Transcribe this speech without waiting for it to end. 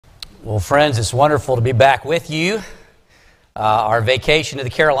Well, friends, it's wonderful to be back with you. Our vacation to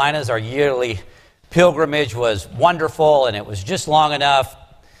the Carolinas, our yearly pilgrimage, was wonderful, and it was just long enough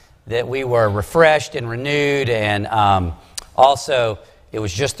that we were refreshed and renewed, and also it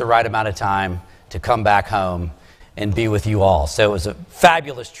was just the right amount of time to come back home and be with you all. So it was a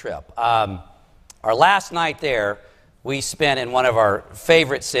fabulous trip. Our last night there, we spent in one of our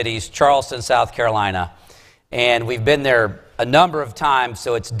favorite cities, Charleston, South Carolina, and we've been there a number of times,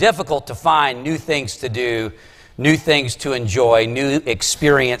 so it's difficult to find new things to do, new things to enjoy, new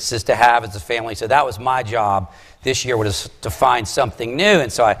experiences to have as a family. So that was my job this year, was to find something new.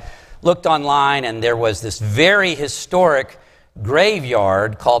 And so I looked online, and there was this very historic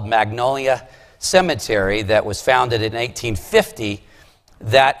graveyard called Magnolia Cemetery that was founded in 1850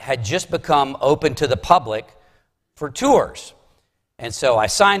 that had just become open to the public for tours. And so I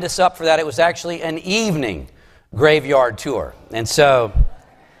signed us up for that. It was actually an evening graveyard tour. And so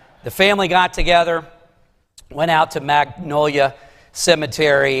the family got together, went out to Magnolia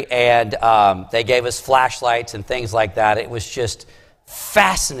Cemetery, and they gave us flashlights and things like that. It was just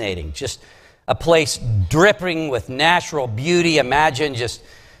fascinating, just a place dripping with natural beauty. Imagine just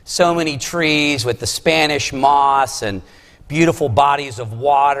so many trees with the Spanish moss and beautiful bodies of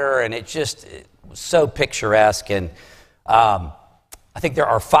water, and it was so picturesque. And I think there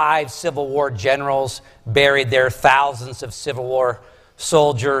are 5 Civil War generals buried there, thousands of Civil War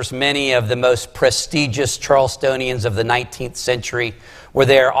soldiers, many of the most prestigious Charlestonians of the 19th century were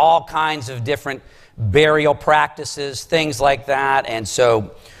there, all kinds of different burial practices, things like that. And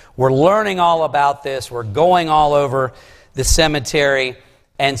so we're learning all about this. We're going all over the cemetery.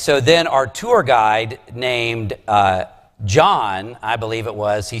 And so then our tour guide named John, I believe it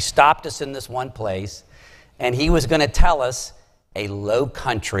was, he stopped us in this one place, and he was going to tell us a low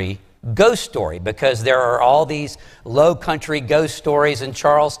country ghost story, because there are all these low country ghost stories in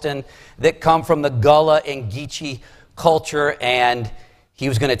Charleston that come from the Gullah and Geechee culture, and he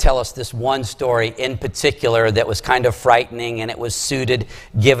was going to tell us this one story in particular that was kind of frightening, and it was suited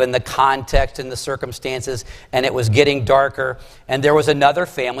given the context and the circumstances, and it was getting darker, and there was another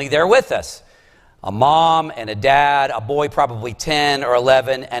family there with us, a mom and a dad, a boy probably 10 or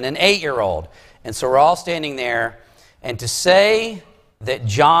 11, and an 8-year-old. And so we're all standing there. And to say that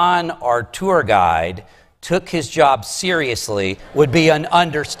John, our tour guide, took his job seriously would be an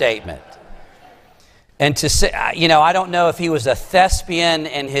understatement. And to say, I don't know if he was a thespian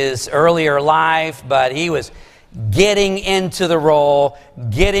in his earlier life, but he was getting into the role,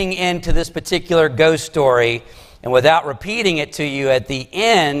 getting into this particular ghost story. And without repeating it to you, at the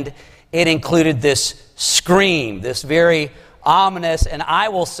end, it included this scream, this very ominous, and I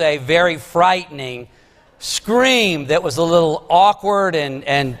will say very frightening scream that was a little awkward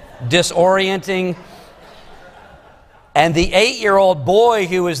and disorienting. And the 8-year-old boy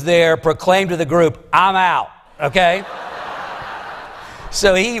who was there proclaimed to the group, "I'm out," okay?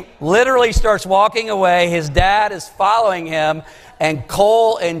 So he literally starts walking away. His dad is following him, and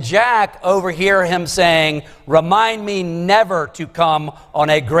Cole and Jack overhear him saying, "Remind me never to come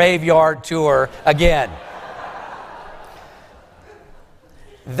on a graveyard tour again."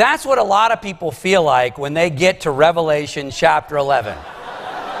 That's what a lot of people feel like when they get to Revelation chapter 11.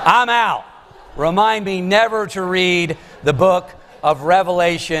 I'm out. Remind me never to read the book of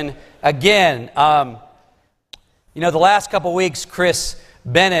Revelation again. The last couple weeks, Chris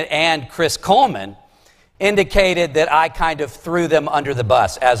Bennett and Chris Coleman indicated that I kind of threw them under the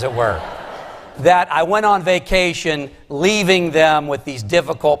bus, as it were. That I went on vacation leaving them with these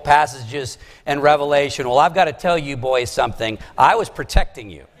difficult passages in Revelation. Well, I've got to tell you boys something. I was protecting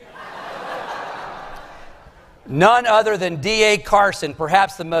you. None other than D.A. Carson,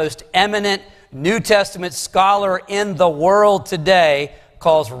 perhaps the most eminent New Testament scholar in the world today,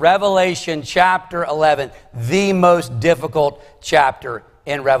 calls Revelation chapter 11 the most difficult chapter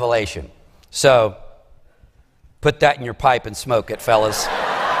in Revelation. So, put that in your pipe and smoke it, fellas.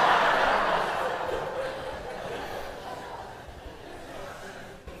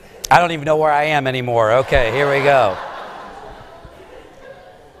 I don't even know where I am anymore. Okay, here we go.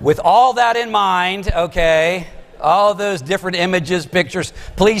 With all that in mind, okay, all those different images, pictures,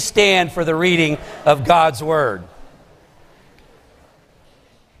 please stand for the reading of God's Word.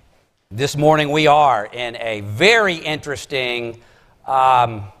 This morning we are in a very interesting,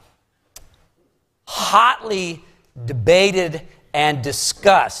 hotly debated and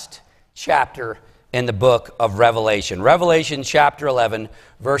discussed chapter in the book of Revelation. Revelation chapter 11,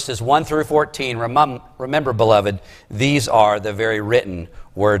 verses 1 through 14. Remember, beloved, these are the very written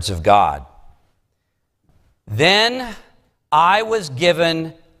words of God. Then I was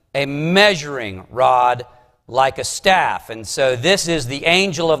given a measuring rod like a staff. And so this is the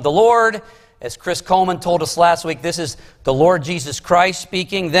angel of the Lord. As Chris Coleman told us last week, this is the Lord Jesus Christ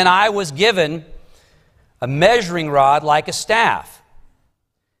speaking. Then I was given a measuring rod like a staff.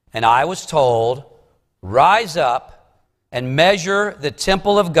 And I was told, rise up and measure the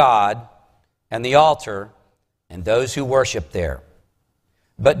temple of God and the altar and those who worship there.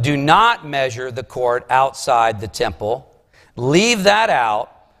 But do not measure the court outside the temple. Leave that out,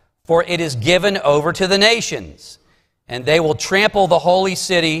 for it is given over to the nations, and they will trample the holy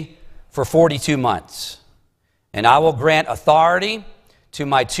city for 42 months. And I will grant authority to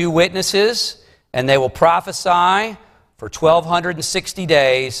my 2 witnesses, and they will prophesy for 1,260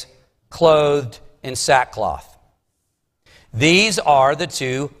 days, clothed in sackcloth. These are the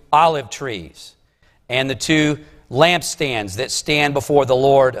 2 olive trees and the 2 lampstands that stand before the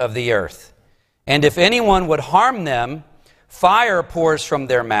Lord of the earth. And if anyone would harm them, fire pours from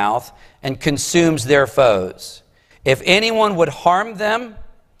their mouth and consumes their foes. If anyone would harm them,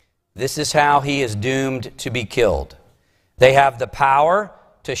 this is how he is doomed to be killed. They have the power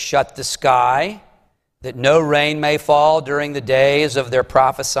to shut the sky, that no rain may fall during the days of their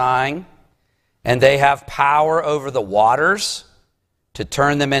prophesying. And they have power over the waters to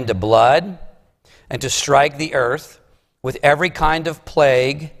turn them into blood, and to strike the earth with every kind of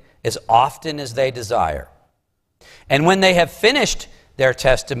plague as often as they desire. And when they have finished their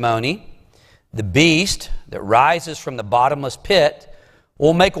testimony, the beast that rises from the bottomless pit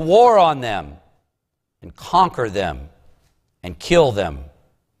will make war on them and conquer them and kill them.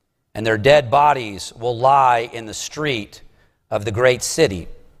 And their dead bodies will lie in the street of the great city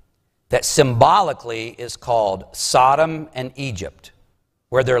that symbolically is called Sodom and Egypt,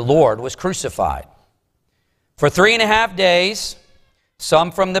 where their Lord was crucified. For 3.5 days,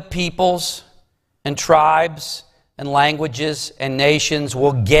 some from the peoples and tribes and languages and nations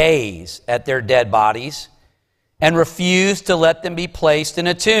will gaze at their dead bodies and refuse to let them be placed in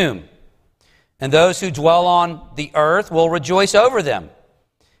a tomb. And those who dwell on the earth will rejoice over them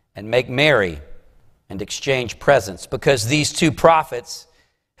and make merry and exchange presents, because these 2 prophets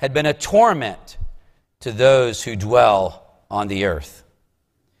had been a torment to those who dwell on the earth.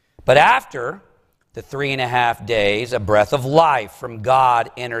 But after the 3.5 days, a breath of life from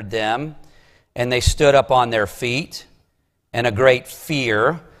God entered them, and they stood up on their feet, and a great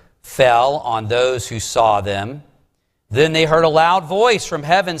fear fell on those who saw them. Then they heard a loud voice from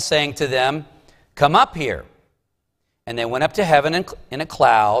heaven saying to them, "Come up here." And they went up to heaven in a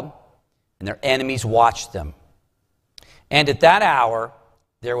cloud, and their enemies watched them. And at that hour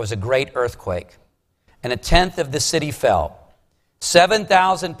there was a great earthquake, and 1/10 of the city fell.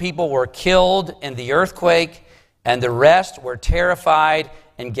 7,000 people were killed in the earthquake, and the rest were terrified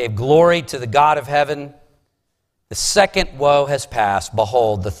and gave glory to the God of heaven. The second woe has passed.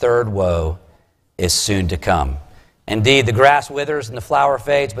 Behold, the third woe is soon to come. Indeed, the grass withers and the flower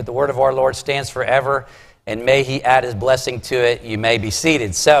fades, but the word of our Lord stands forever, and may he add his blessing to it. You may be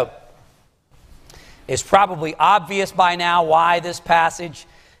seated. So, it's probably obvious by now why this passage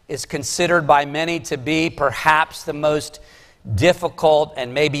is considered by many to be perhaps the most difficult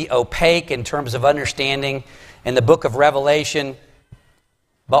and maybe opaque in terms of understanding in the book of Revelation.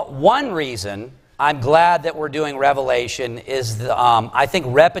 But one reason I'm glad that we're doing Revelation is I think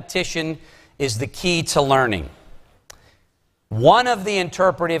repetition is the key to learning. One of the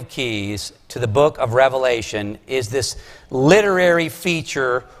interpretive keys to the book of Revelation is this literary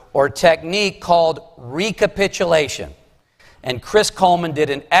feature or technique called recapitulation. And Chris Coleman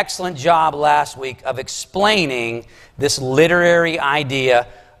did an excellent job last week of explaining this literary idea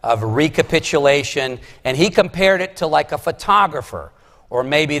of recapitulation. And he compared it to like a photographer, or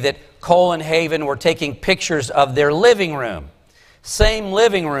maybe that Cole and Haven were taking pictures of their living room. Same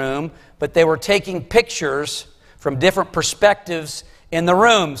living room, but they were taking pictures from different perspectives in the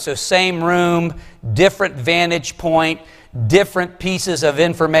room. So same room, different vantage point, different pieces of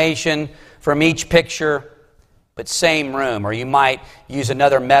information from each picture, but same room. Or you might use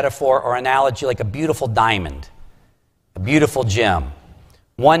another metaphor or analogy like a beautiful diamond, a beautiful gem.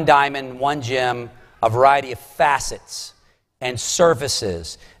 One diamond, one gem, a variety of facets and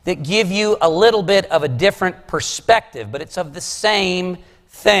surfaces that give you a little bit of a different perspective, but it's of the same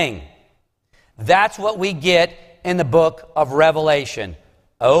thing. That's what we get in the book of Revelation.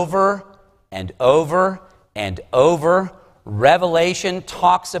 Over and over and over, Revelation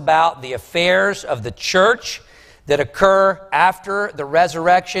talks about the affairs of the church that occur after the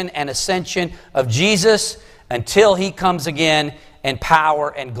resurrection and ascension of Jesus until he comes again in power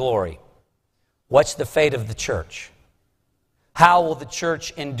and glory. What's the fate of the church? How will the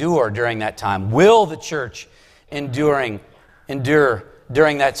church endure during that time? Will the church endure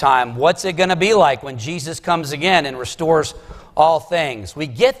during that time. What's it going to be like when Jesus comes again and restores all things? We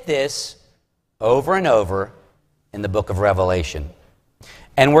get this over and over in the book of Revelation.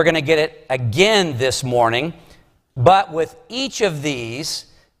 And we're going to get it again this morning, but with each of these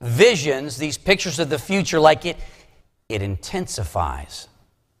visions, these pictures of the future, like it intensifies.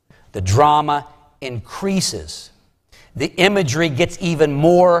 The drama increases. The imagery gets even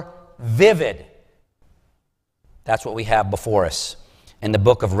more vivid. That's what we have before us in the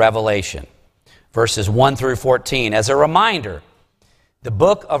book of Revelation, verses 1 through 14. As a reminder, the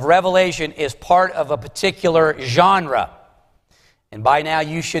book of Revelation is part of a particular genre. And by now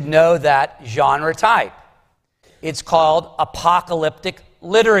you should know that genre type. It's called apocalyptic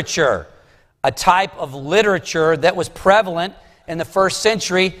literature, a type of literature that was prevalent in the first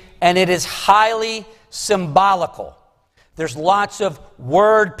century, and it is highly symbolical. There's lots of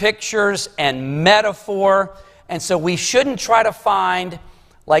word pictures and metaphor, and so we shouldn't try to find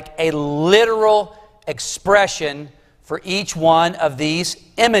like a literal expression for each one of these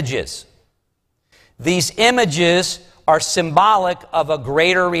images. These images are symbolic of a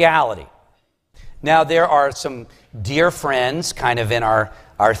greater reality. Now, there are some dear friends kind of in our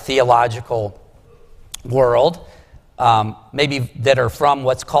theological world, maybe that are from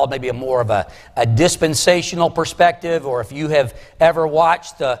what's called maybe a more of a dispensational perspective, or if you have ever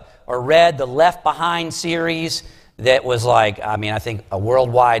watched or read the Left Behind series that was like, I think a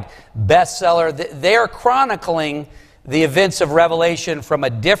worldwide bestseller. They're chronicling the events of Revelation from a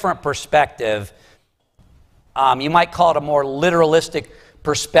different perspective. You might call it a more literalistic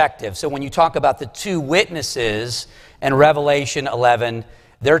perspective. So when you talk about the two witnesses in Revelation 11,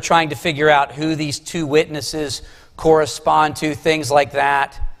 they're trying to figure out who these two witnesses correspond to, things like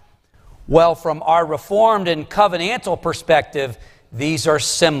that. Well, from our Reformed and covenantal perspective, these are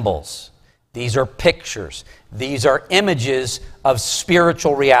symbols. These are pictures. These are images of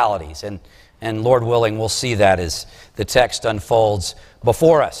spiritual realities. And Lord willing, we'll see that as the text unfolds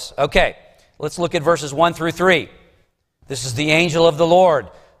before us. Okay, let's look at verses 1 through 3. This is the angel of the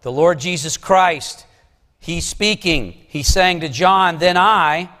Lord Jesus Christ. He's speaking. He's saying to John, "Then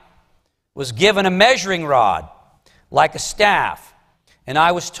I was given a measuring rod like a staff, and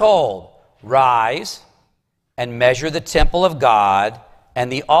I was told, 'Rise and measure the temple of God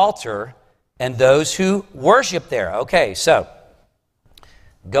and the altar and those who worship there.'" Okay, so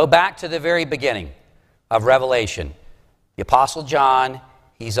go back to the very beginning of Revelation. The Apostle John,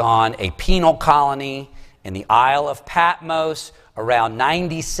 he's on a penal colony in the Isle of Patmos around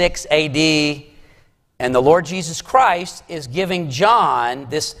 96 AD, and the Lord Jesus Christ is giving John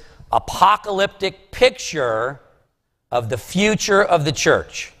this apocalyptic picture of the future of the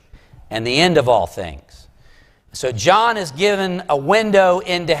church and the end of all things. So John is given a window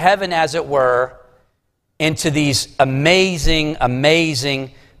into heaven, as it were, into these amazing,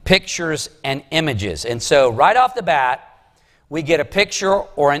 amazing pictures and images. And so right off the bat, we get a picture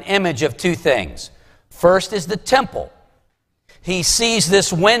or an image of two things. First is the temple. He sees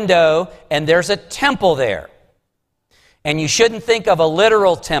this window, and there's a temple there. And you shouldn't think of a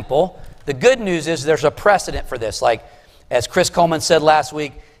literal temple. The good news is there's a precedent for this. Like, as Chris Coleman said last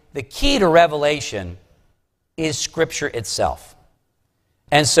week, the key to Revelation is Scripture itself.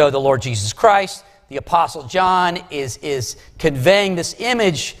 And so the Lord Jesus Christ, the Apostle John, is conveying this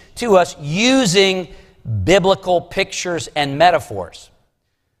image to us using biblical pictures and metaphors.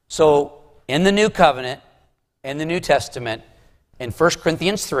 So in the New Covenant, in the New Testament, in 1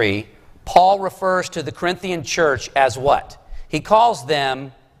 Corinthians 3, Paul refers to the Corinthian church as what? He calls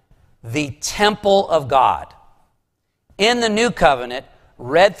them the temple of God. In the New Covenant,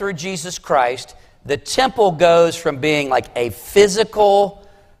 read through Jesus Christ, the temple goes from being like a physical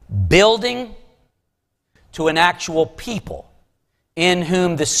building to an actual people in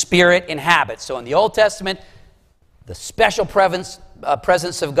whom the Spirit inhabits. So in the Old Testament, the special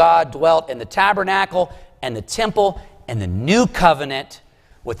presence of God dwelt in the tabernacle and the temple. And the New Covenant,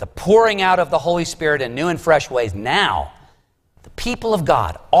 with the pouring out of the Holy Spirit in new and fresh ways, now the people of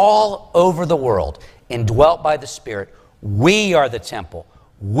God all over the world, indwelt by the Spirit, we are the temple.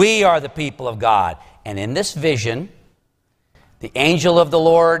 We are the people of God. And in this vision, the angel of the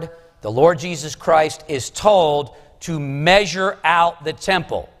Lord Jesus Christ, is told to measure out the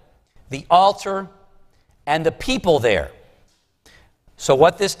temple, the altar, and the people there. So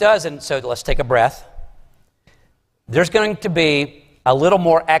what this does, and so let's take a breath. There's going to be a little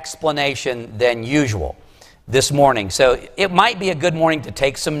more explanation than usual this morning. So it might be a good morning to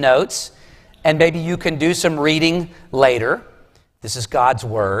take some notes, and maybe you can do some reading later. This is God's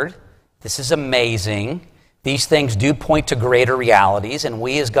Word. This is amazing. These things do point to greater realities, and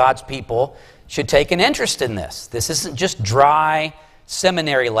we as God's people should take an interest in this. This isn't just dry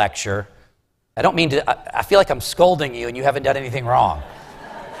seminary lecture. I don't mean to, I feel like I'm scolding you and you haven't done anything wrong.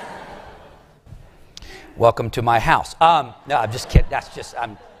 Welcome to my house. No, I'm just kidding.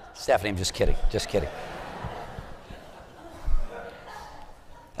 Stephanie, I'm just kidding. Just kidding.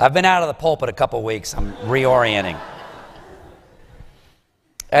 I've been out of the pulpit a couple weeks. I'm reorienting.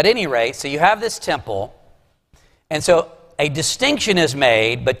 At any rate, so you have this temple, and so a distinction is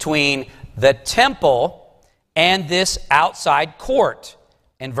made between the temple and this outside court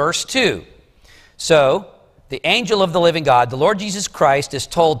in verse 2. So, the angel of the living God, the Lord Jesus Christ, is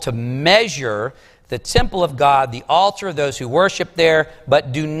told to measure the temple of God, the altar of those who worship there,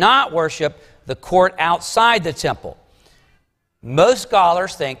 but do not worship the court outside the temple. Most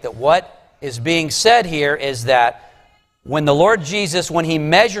scholars think that what is being said here is that when the Lord Jesus, when he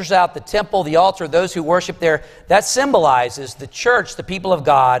measures out the temple, the altar, those who worship there, that symbolizes the church, the people of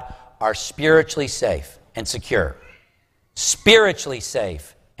God, are spiritually safe and secure. Spiritually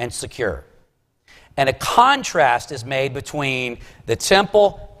safe and secure. And a contrast is made between the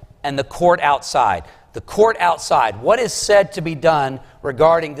temple and the court outside. The court outside. What is said to be done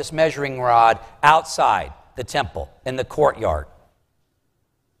regarding this measuring rod outside the temple, in the courtyard?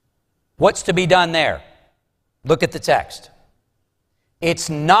 What's to be done there? Look at the text. It's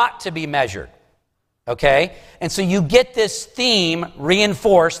not to be measured. Okay? And so you get this theme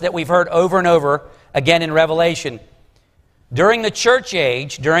reinforced that we've heard over and over again in Revelation. During the church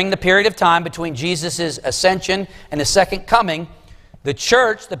age, during the period of time between Jesus' ascension and his second coming, the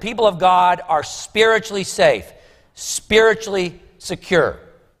church, the people of God, are spiritually safe, spiritually secure.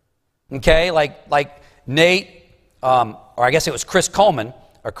 Okay? Like Nate, or I guess it was Chris Coleman,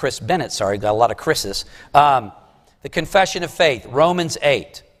 or Chris Bennett, sorry, got a lot of Chris's. The Confession of Faith, Romans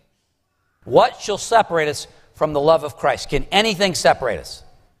 8. What shall separate us from the love of Christ? Can anything separate us?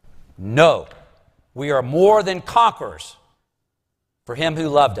 No. We are more than conquerors for him who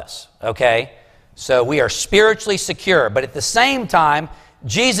loved us, okay? So we are spiritually secure. But at the same time,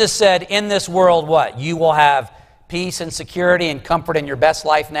 Jesus said, in this world, what? You will have peace and security and comfort in your best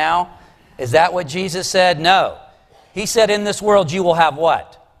life now? Is that what Jesus said? No. He said, in this world, you will have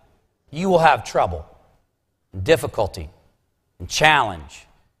what? You will have trouble, and difficulty, and challenge,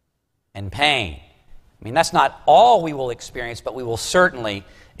 and pain. I mean, that's not all we will experience, but we will certainly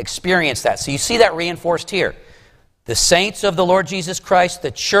experience that. So you see that reinforced here. The saints of the Lord Jesus Christ,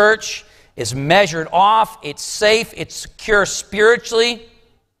 the church, is measured off. It's safe. It's secure spiritually.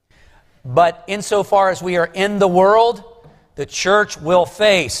 But insofar as we are in the world, the church will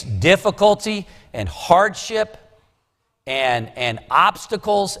face difficulty and hardship and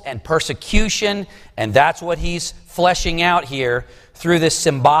obstacles and persecution, and that's what he's fleshing out here through this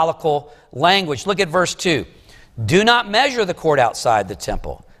symbolical language. Look at verse 2. Do not measure the court outside the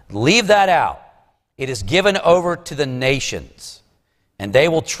temple. Leave that out. It is given over to the nations, and they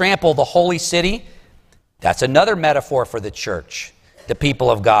will trample the holy city. That's another metaphor for the church, the people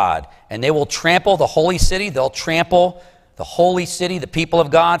of God. And they will trample the holy city. They'll trample the holy city, the people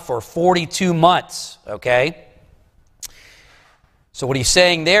of God, for 42 months, okay? So what he's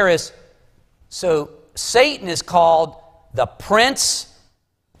saying there is, so Satan is called the prince.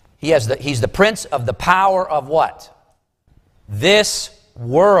 He's the prince of the power of what? This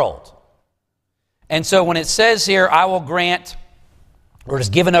world. And so when it says here, I will grant, or it is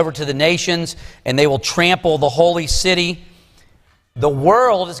given over to the nations, and they will trample the holy city, the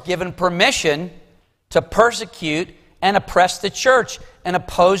world is given permission to persecute and oppress the church and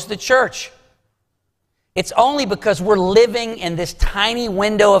oppose the church. It's only because we're living in this tiny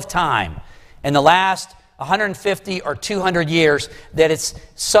window of time in the last 150 or 200 years that it's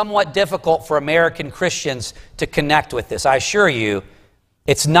somewhat difficult for American Christians to connect with this. I assure you,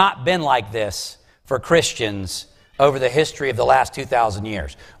 it's not been like this for Christians over the history of the last 2,000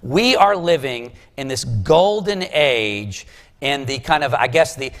 years. We are living in this golden age in the kind of, I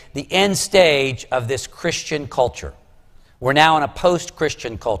guess, the end stage of this Christian culture. We're now in a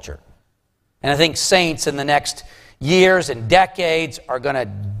post-Christian culture. And I think saints in the next years and decades are going to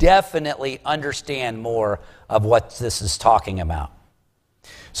definitely understand more of what this is talking about.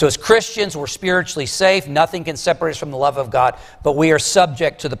 So as Christians, we're spiritually safe. Nothing can separate us from the love of God, but we are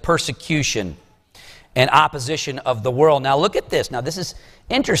subject to the persecution and opposition of the world. Now look at this. Now this is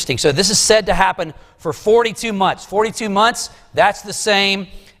interesting. So this is said to happen for 42 months. 42 months, that's the same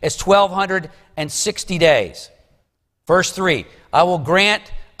as 1,260 days. Verse 3, I will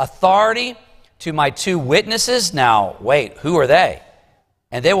grant authority to my 2 witnesses. Now, wait, who are they?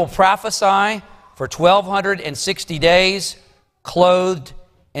 And they will prophesy for 1,260 days, clothed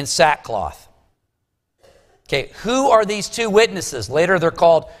in sackcloth. Okay, who are these 2 witnesses? Later they're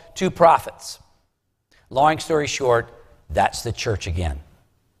called 2 prophets. Long story short, That's the church again.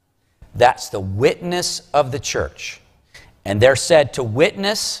 That's the witness of the church. And they're said to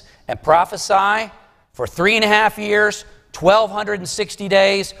witness and prophesy for 3.5 years, 1,260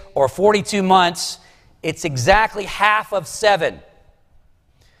 days, or 42 months. It's exactly half of 7.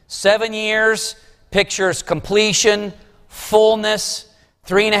 7 years pictures completion, fullness.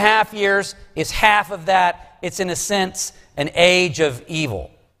 3.5 years is half of that. It's, in a sense, an age of evil.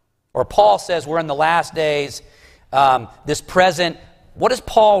 Or Paul says we're in the last days, this present. What does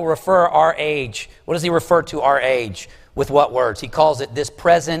Paul refer our age? What does he refer to our age? With what words? He calls it this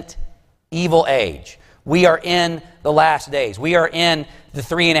present evil age. We are in the last days. We are in the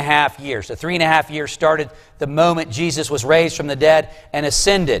 3.5 years. The 3.5 years started the moment Jesus was raised from the dead and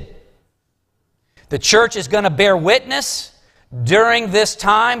ascended. The church is going to bear witness during this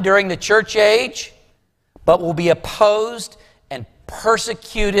time, during the church age, but will be opposed and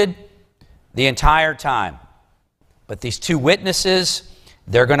persecuted the entire time. But these 2 witnesses,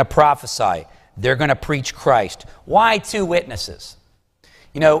 they're going to prophesy. They're going to preach Christ. Why 2 witnesses?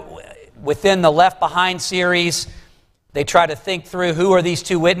 You know, within the Left Behind series, they try to think through who are these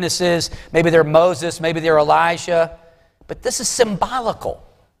 2 witnesses. Maybe they're Moses, maybe they're Elijah. But this is symbolical.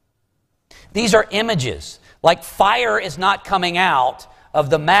 These are images. Like fire is not coming out of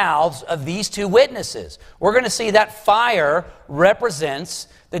the mouths of these 2 witnesses. We're going to see that fire represents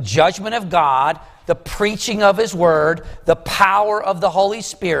the judgment of God, the preaching of His Word, the power of the Holy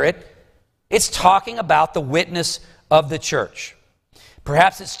Spirit. It's talking about the witness of the church.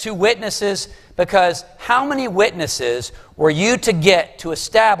 Perhaps it's 2 witnesses because how many witnesses were you to get to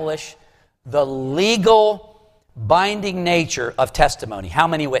establish the legal binding nature of testimony? How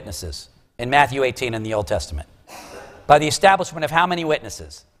many witnesses in Matthew 18 in the Old Testament? By the establishment of how many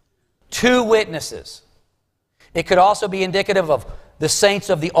witnesses? 2 witnesses. It could also be indicative of the saints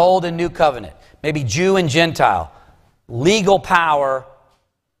of the Old and New Covenant, maybe Jew and Gentile. Legal power,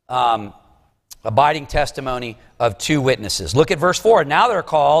 abiding testimony of 2 witnesses. Look at verse 4. Now they're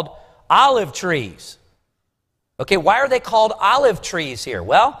called olive trees. Okay, why are they called olive trees here?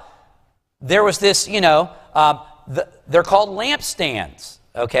 Well, there was this, they're called lampstands,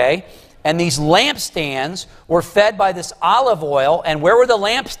 okay? And these lampstands were fed by this olive oil. And where were the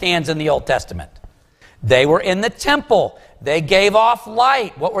lampstands in the Old Testament? They were in the temple. They gave off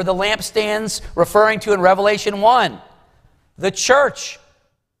light. What were the lampstands referring to in Revelation 1? The church.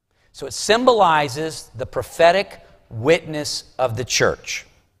 So it symbolizes the prophetic witness of the church.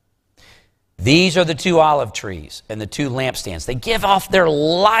 These are the 2 olive trees and the 2 lampstands. They give off their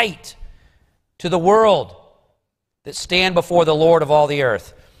light to the world that stand before the Lord of all the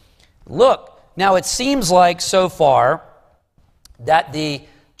earth. Look, now it seems like so far that the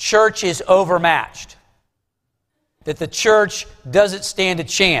church is overmatched, that the church doesn't stand a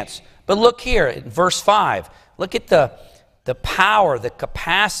chance. But look here in verse 5. Look at the power, the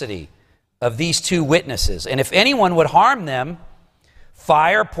capacity of these 2 witnesses. And if anyone would harm them,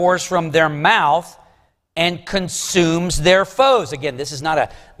 fire pours from their mouth and consumes their foes. Again, this is not a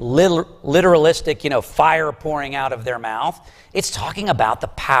literalistic, fire pouring out of their mouth. It's talking about the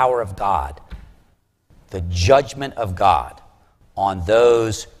power of God, the judgment of God on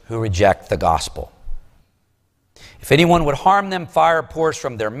those who reject the gospel. If anyone would harm them, fire pours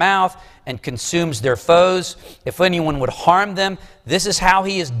from their mouth and consumes their foes. If anyone would harm them, this is how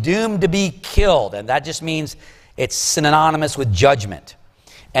he is doomed to be killed. And that just means it's synonymous with judgment.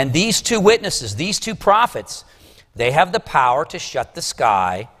 And these 2 witnesses, these 2 prophets, they have the power to shut the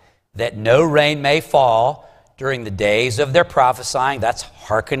sky that no rain may fall during the days of their prophesying. That's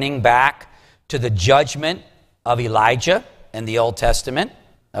hearkening back to the judgment of Elijah in the Old Testament.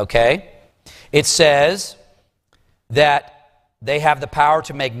 Okay? It says that they have the power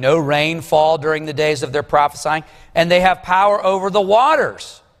to make no rain fall during the days of their prophesying, and they have power over the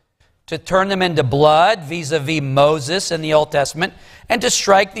waters to turn them into blood, vis-a-vis Moses in the Old Testament, and to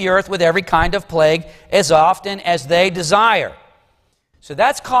strike the earth with every kind of plague as often as they desire. So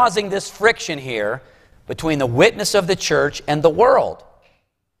that's causing this friction here between the witness of the church and the world.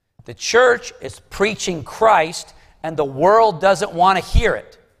 The church is preaching Christ, and the world doesn't want to hear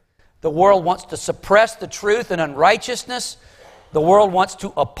it. The world wants to suppress the truth and unrighteousness. The world wants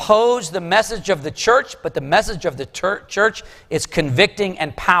to oppose the message of the church, but the message of the church is convicting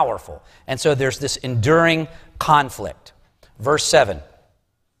and powerful. And so there's this enduring conflict. Verse 7.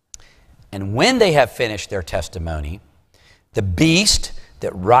 And when they have finished their testimony, the beast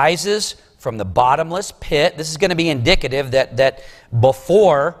that rises from the bottomless pit, this is going to be indicative that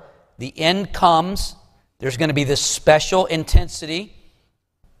before the end comes, there's going to be this special intensity.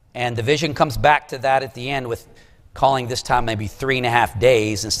 And the vision comes back to that at the end with calling this time maybe 3.5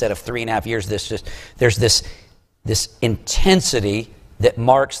 days instead of 3.5 years. There's this this intensity that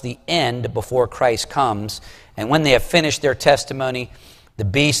marks the end before Christ comes. And when they have finished their testimony, the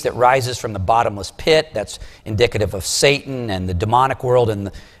beast that rises from the bottomless pit, that's indicative of Satan and the demonic world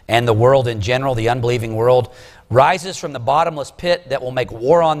and the world in general, the unbelieving world, rises from the bottomless pit that will make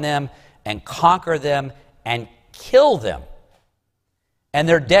war on them and conquer them and kill them. And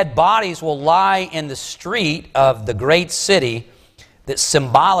their dead bodies will lie in the street of the great city that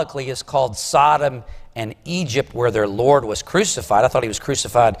symbolically is called Sodom and Egypt, where their Lord was crucified. I thought he was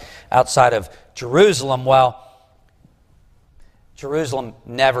crucified outside of Jerusalem. Well, Jerusalem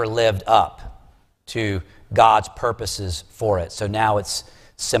never lived up to God's purposes for it. So now it's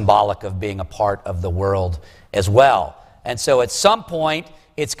symbolic of being a part of the world as well. And so at some point,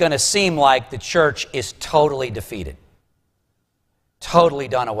 it's going to seem like the church is totally defeated, totally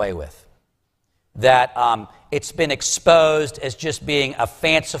done away with. That it's been exposed as just being a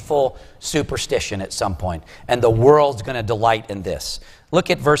fanciful superstition at some point, and the world's going to delight in this. Look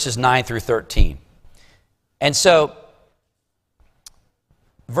at verses 9 through 13. And so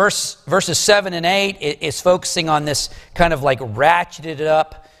verses 7 and 8 is focusing on this kind of like ratcheted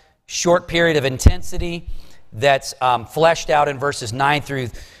up short period of intensity that's fleshed out in verses 9 through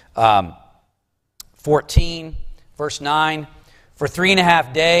 14. Verse 9, for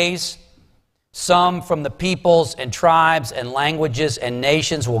 3.5 days, some from the peoples and tribes and languages and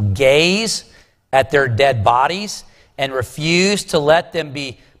nations will gaze at their dead bodies and refuse to let them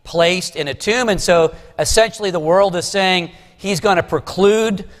be placed in a tomb. And so essentially the world is saying the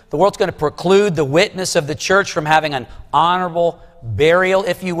world's going to preclude the witness of the church from having an honorable burial,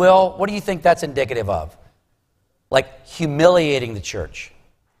 if you will. What do you think that's indicative of? Like humiliating the church,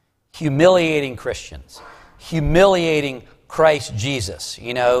 humiliating Christians, humiliating Christ Jesus.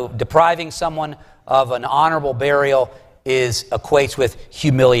 You know, depriving someone of an honorable burial equates with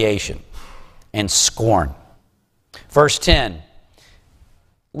humiliation and scorn. Verse 10,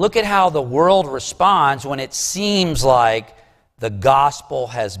 look at how the world responds when it seems like the gospel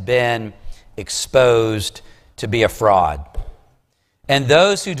has been exposed to be a fraud. And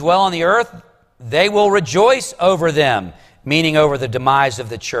those who dwell on the earth, they will rejoice over them, meaning over the demise of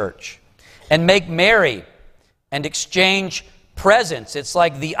the church, and make merry and exchange presents. It's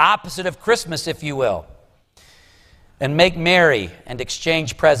like the opposite of Christmas, if you will. And make merry and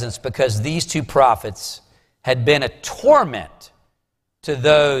exchange presents, because these two prophets had been a torment to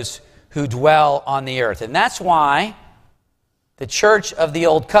those who dwell on the earth. And that's why the church of the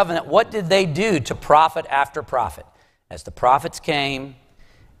Old Covenant, what did they do to prophet after prophet? As the prophets came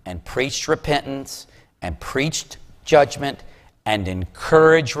and preached repentance and preached judgment and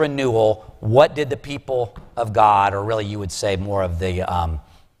encouraged renewal, what did the people of God, or really you would say more of the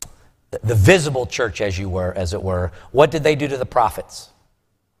visible church as it were, what did they do to the prophets?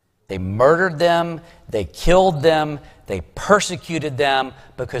 They murdered them, they killed them, they persecuted them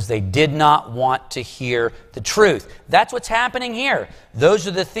because they did not want to hear the truth. That's what's happening here. Those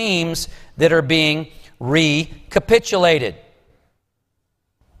are the themes that are being recapitulated.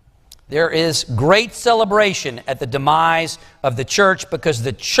 There is great celebration at the demise of the church because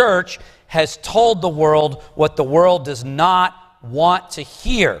the church has told the world what the world does not want to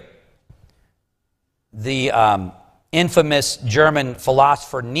hear. The infamous German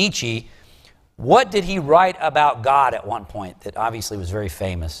philosopher Nietzsche, what did he write about God at one point that obviously was very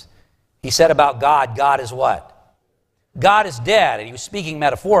famous? He said about God, God is what? God is dead. And he was speaking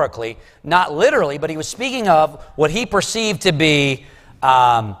metaphorically, not literally, but he was speaking of what he perceived to be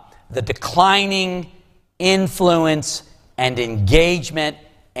the declining influence and engagement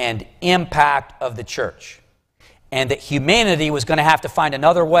and impact of the church. And that humanity was going to have to find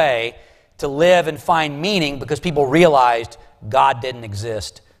another way to live and find meaning because people realized God didn't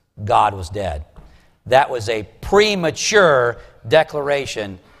exist, God was dead. That was a premature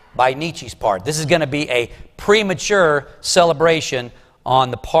declaration by Nietzsche's part. This is going to be a premature celebration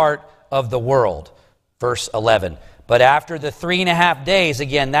on the part of the world. Verse 11. But after the 3.5 days,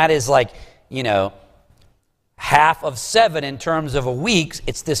 again, that is like, half of 7 in terms of a week.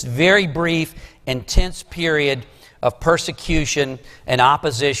 It's this very brief, intense period of persecution and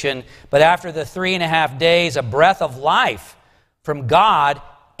opposition. But after the 3.5 days, a breath of life from God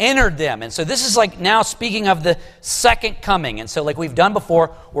entered them. And so this is like now speaking of the second coming. And so like we've done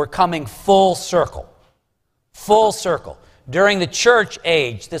before, we're coming full circle. Full circle. During the church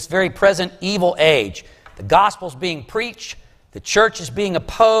age, this very present evil age, the gospel's being preached, the church is being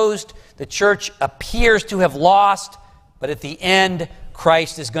opposed, the church appears to have lost, but at the end,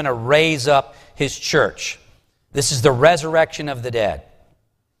 Christ is going to raise up his church. This is the resurrection of the dead.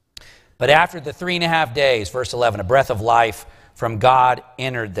 But after the 3.5 days, verse 11, a breath of life from God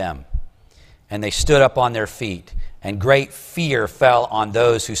entered them. and they stood up on their feet, and great fear fell on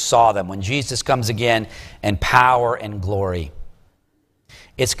those who saw them. When Jesus comes again in power and glory,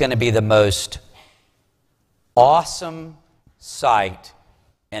 it's going to be the most awesome sight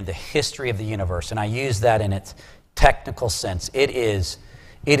in the history of the universe. And I use that in its technical sense. It is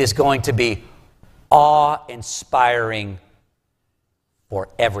going to be awe-inspiring for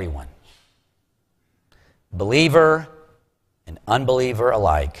everyone, believer and unbeliever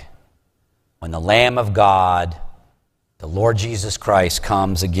alike, when the Lamb of God, the Lord Jesus Christ,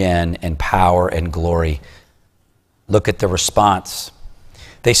 comes again in power and glory. Look at the response.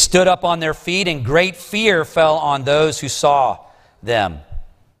 They stood up on their feet, and great fear fell on those who saw them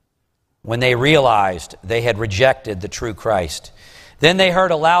when they realized they had rejected the true Christ. Then they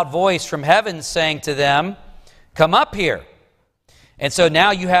heard a loud voice from heaven saying to them, "Come up here." And so now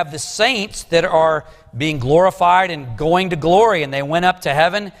you have the saints that are being glorified and going to glory. And they went up to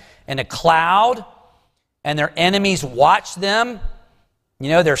heaven in a cloud, and their enemies watched them. You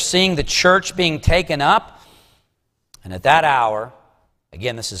know, they're seeing the church being taken up. And at that hour,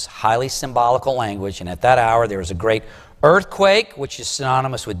 again, this is highly symbolical language, and at that hour there was a great earthquake, which is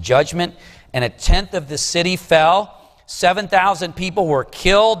synonymous with judgment, and a tenth of the city fell. 7,000 people were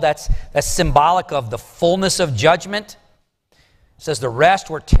killed. That's symbolic of the fullness of judgment. It says the rest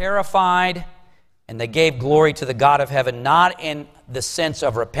were terrified, and they gave glory to the God of heaven, not in the sense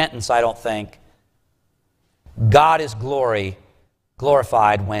of repentance, I don't think. God is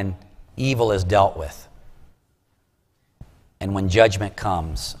glorified when evil is dealt with and when judgment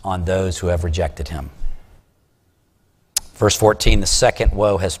comes on those who have rejected him. Verse 14, the second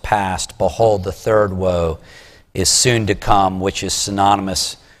woe has passed. Behold, the third woe is soon to come, which is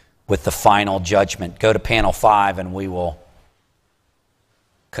synonymous with the final judgment. Go to panel 5 and we will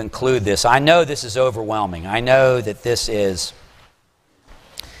conclude this. I know this is overwhelming. I know that this is,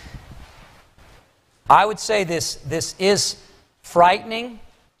 I would say this is frightening,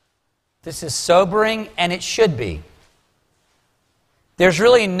 this is sobering, and it should be. There's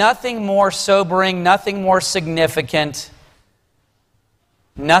really nothing more sobering, nothing more significant,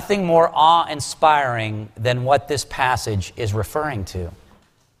 nothing more awe-inspiring than what this passage is referring to.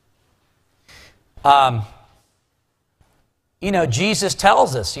 Jesus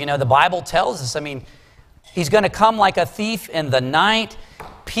tells us, the Bible tells us, he's going to come like a thief in the night.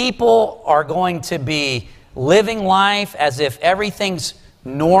 People are going to be living life as if everything's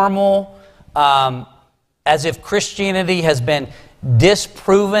normal, as if Christianity has been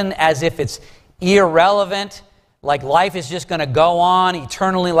disproven, as if it's irrelevant, like life is just going to go on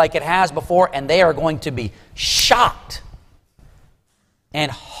eternally like it has before, and they are going to be shocked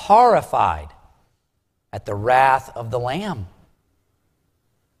and horrified at the wrath of the Lamb.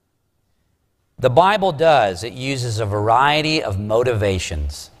 The Bible it uses a variety of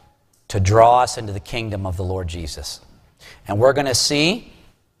motivations to draw us into the kingdom of the Lord Jesus. And we're going to see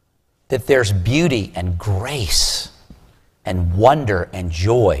that there's beauty and grace and wonder and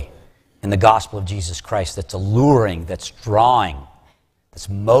joy in the gospel of Jesus Christ that's alluring, that's drawing, that's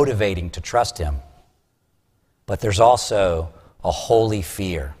motivating to trust him. But there's also a holy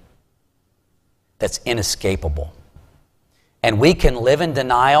fear that's inescapable. And we can live in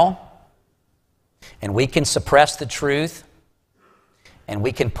denial, and we can suppress the truth, and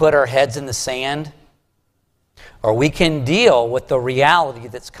we can put our heads in the sand, or we can deal with the reality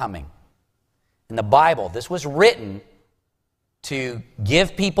that's coming. In the Bible, this was written to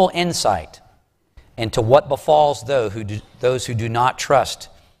give people insight into what befalls those who do not trust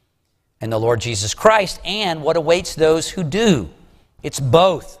in the Lord Jesus Christ, and what awaits those who do. It's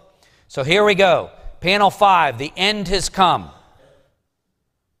both. So here we go. Panel 5, the end has come.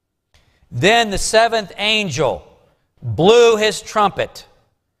 Then the seventh angel blew his trumpet.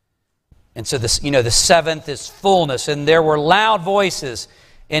 And so this, the seventh is fullness. And there were loud voices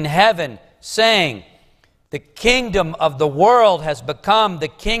in heaven saying, "The kingdom of the world has become the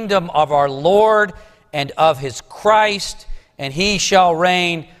kingdom of our Lord and of his Christ, and he shall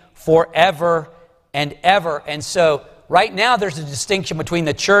reign forever and ever." And so right now there's a distinction between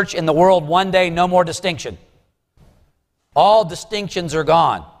the church and the world. One day, no more distinction. All distinctions are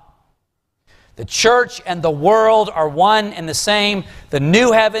gone. The church and the world are one and the same. The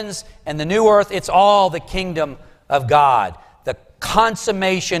new heavens and the new earth, it's all the kingdom of God. The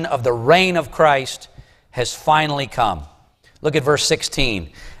consummation of the reign of Christ has finally come. Look at verse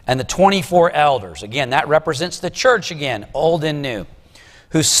 16. And the 24 elders, again, that represents the church again, old and new,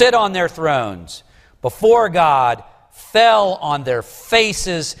 who sit on their thrones before God, fell on their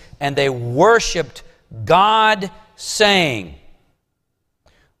faces, and they worshiped God, saying,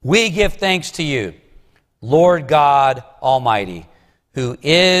 "We give thanks to you, Lord God Almighty, who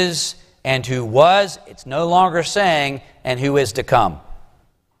is and who was, it's no longer saying, and who is to come.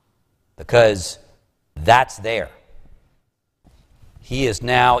 Because that's there. He is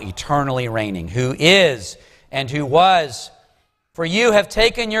now eternally reigning, who is and who was. For you have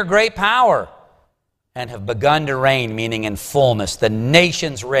taken your great power and have begun to reign, meaning in fullness. The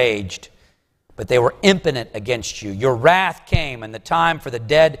nations raged, but they were impotent against you. Your wrath came, and the time for the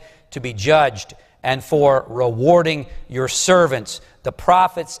dead to be judged, and for rewarding your servants, the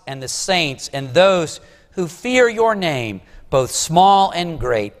prophets and the saints, and those who fear your name, both small and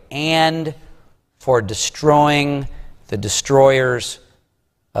great, and for destroying the destroyers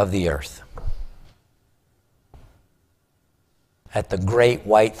of the earth. At the great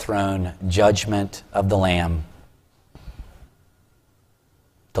white throne, judgment of the Lamb,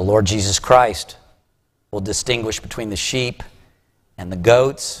 the Lord Jesus Christ will distinguish between the sheep and the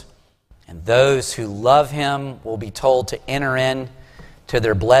goats, and those who love him will be told to enter in to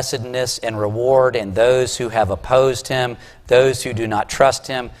their blessedness and reward, and those who have opposed him, those who do not trust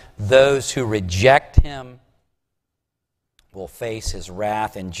him, those who reject him will face his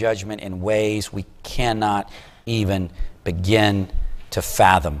wrath and judgment in ways we cannot even begin to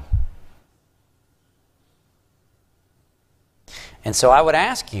fathom. And so I would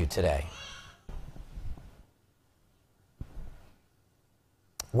ask you today,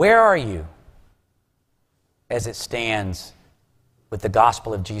 where are you as it stands with the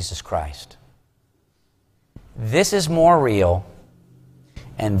gospel of Jesus Christ? This is more real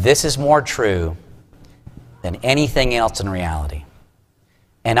and this is more true than anything else in reality.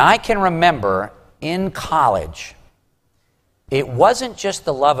 And I can remember in college, it wasn't just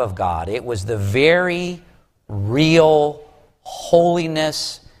the love of God, it was the very real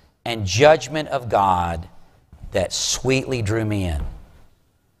holiness and judgment of God that sweetly drew me in.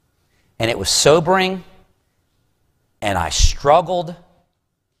 And it was sobering, and I struggled,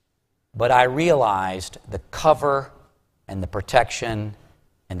 but I realized the cover and the protection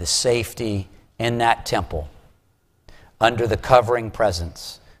and the safety in that temple under the covering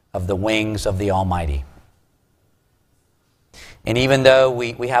presence of the wings of the Almighty. And even though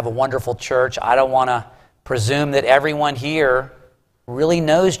we have a wonderful church, I don't want to presume that everyone here really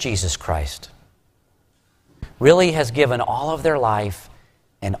knows Jesus Christ, really has given all of their life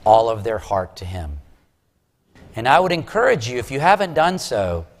and all of their heart to him. And I would encourage you, if you haven't done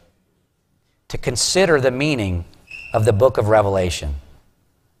so, to consider the meaning of the book of Revelation.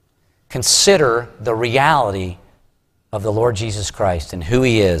 Consider the reality of the Lord Jesus Christ and who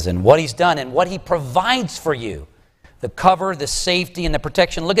he is and what he's done and what he provides for you. The cover, the safety, and the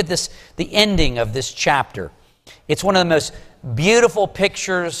protection. Look at this, the ending of this chapter. It's one of the most beautiful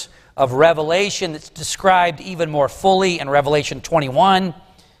pictures of Revelation that's described even more fully in Revelation 21,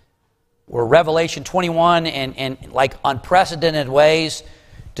 where Revelation 21 in like unprecedented ways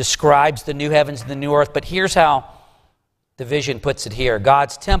describes the new heavens and the new earth. But here's how the vision puts it here.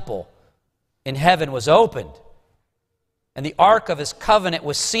 God's temple in heaven was opened, and the ark of his covenant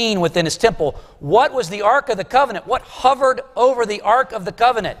was seen within his temple. What was the ark of the covenant? What hovered over the ark of the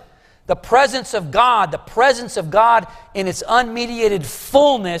covenant? The presence of God. The presence of God in its unmediated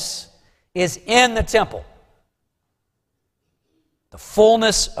fullness is in the temple. The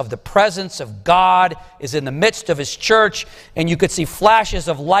fullness of the presence of God is in the midst of his church, and you could see flashes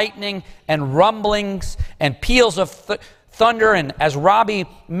of lightning and rumblings and peals of thunder, and as Robbie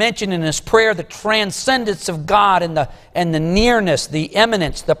mentioned in his prayer, the transcendence of God and the nearness, the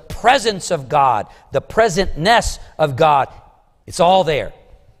immanence, the presence of God, the presentness of God. It's all there.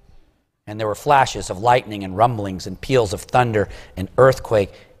 And there were flashes of lightning and rumblings and peals of thunder and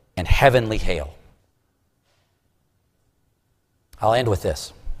earthquake and heavenly hail. I'll end with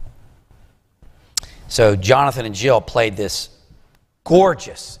this. So Jonathan and Jill played this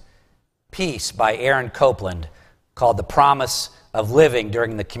gorgeous piece by Aaron Copland called The Promise of Living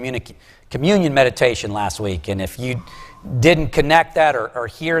during the communion meditation last week. And if you didn't connect that or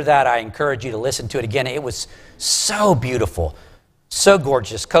hear that, I encourage you to listen to it again. It was so beautiful, so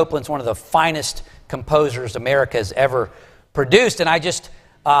gorgeous. Copland's one of the finest composers America has ever produced. And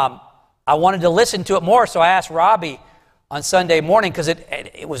I wanted to listen to it more, so I asked Robbie on Sunday morning, because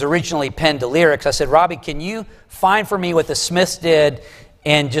it was originally penned to lyrics. I said, Robbie, can you find for me what the Smiths did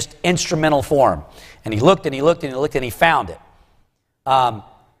in just instrumental form? And he looked and he looked and he looked and he found it. And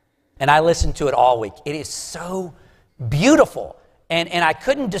I listened to it all week. It is so beautiful. And I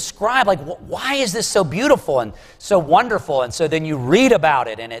couldn't describe, like, why is this so beautiful and so wonderful? And so then you read about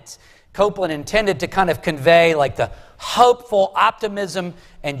it, and it's Copland intended to kind of convey like the hopeful optimism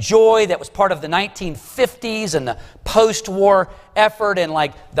and joy that was part of the 1950s and the post-war effort, and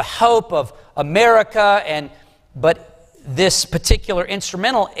like the hope of America. But this particular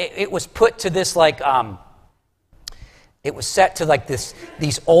instrumental, it was put to this like, it was set to like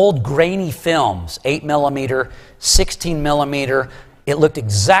these old grainy films, 8mm, 16mm. It looked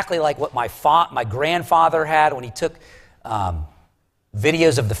exactly like what my grandfather had when he took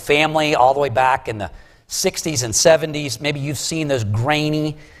videos of the family all the way back in the 60s and 70s. Maybe you've seen those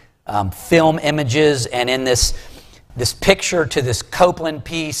grainy film images, and in this picture to this Copland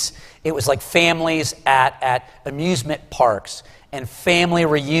piece, it was like families at amusement parks and family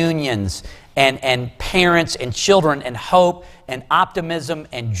reunions and parents and children and hope and optimism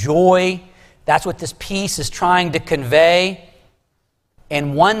and joy. That's what this piece is trying to convey.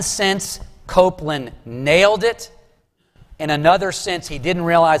 In one sense, Copland nailed it. In another sense, he didn't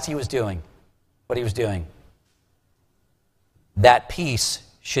realize he was doing what he was doing. That piece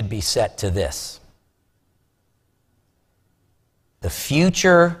should be set to this: the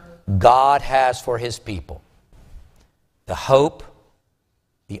future God has for his people, the hope,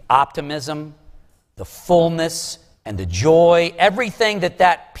 the optimism, the fullness, and the joy, everything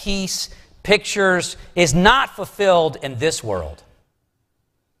that piece pictures is not fulfilled in this world.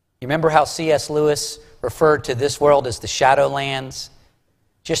 You remember how C.S. Lewis referred to this world as the Shadowlands?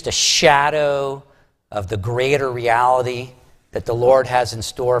 Just a shadow of the greater reality that the Lord has in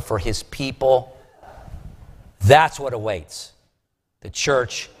store for his people. That's what awaits the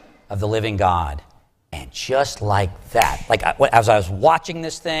church of the living God. And just like that, like as I was watching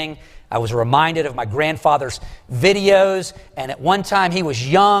this thing, I was reminded of my grandfather's videos, and at one time he was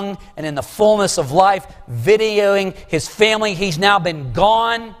young and in the fullness of life, videoing his family. He's now been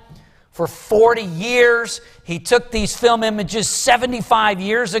gone for 40 years. He took these film images 75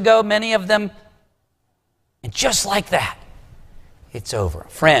 years ago, many of them, and just like that, it's over.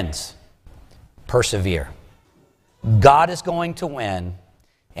 Friends, persevere. God is going to win,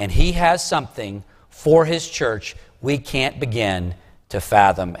 and he has something for his church we can't begin to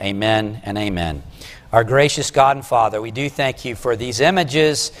fathom. Amen and amen. Our gracious God and Father, we do thank you for these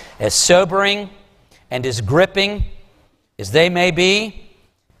images, as sobering and as gripping as they may be.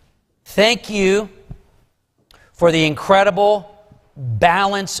 Thank you for the incredible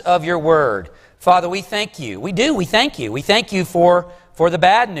balance of your word. Father, we thank you. We do. We thank you. We thank you for the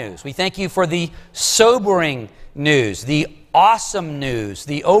bad news. We thank you for the sobering news, the awesome news,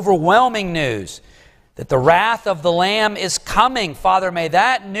 the overwhelming news that the wrath of the Lamb is coming. Father, may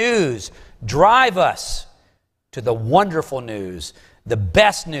that news drive us to the wonderful news, the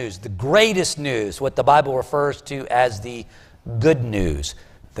best news, the greatest news, what the Bible refers to as the good news,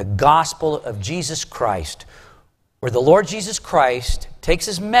 the gospel of Jesus Christ, where the Lord Jesus Christ takes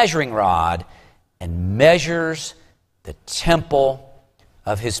his measuring rod and measures the temple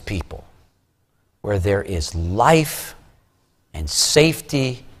of his people, where there is life and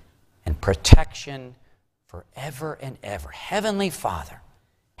safety and protection forever and ever. Heavenly Father,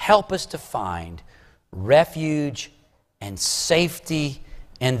 help us to find refuge and safety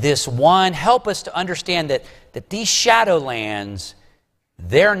in this one. Help us to understand that these shadow lands,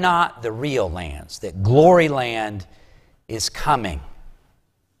 they're not the real lands, that glory land is coming,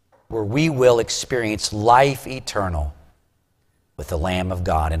 where we will experience life eternal with the Lamb of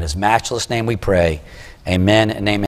God. In his matchless name we pray, amen and amen.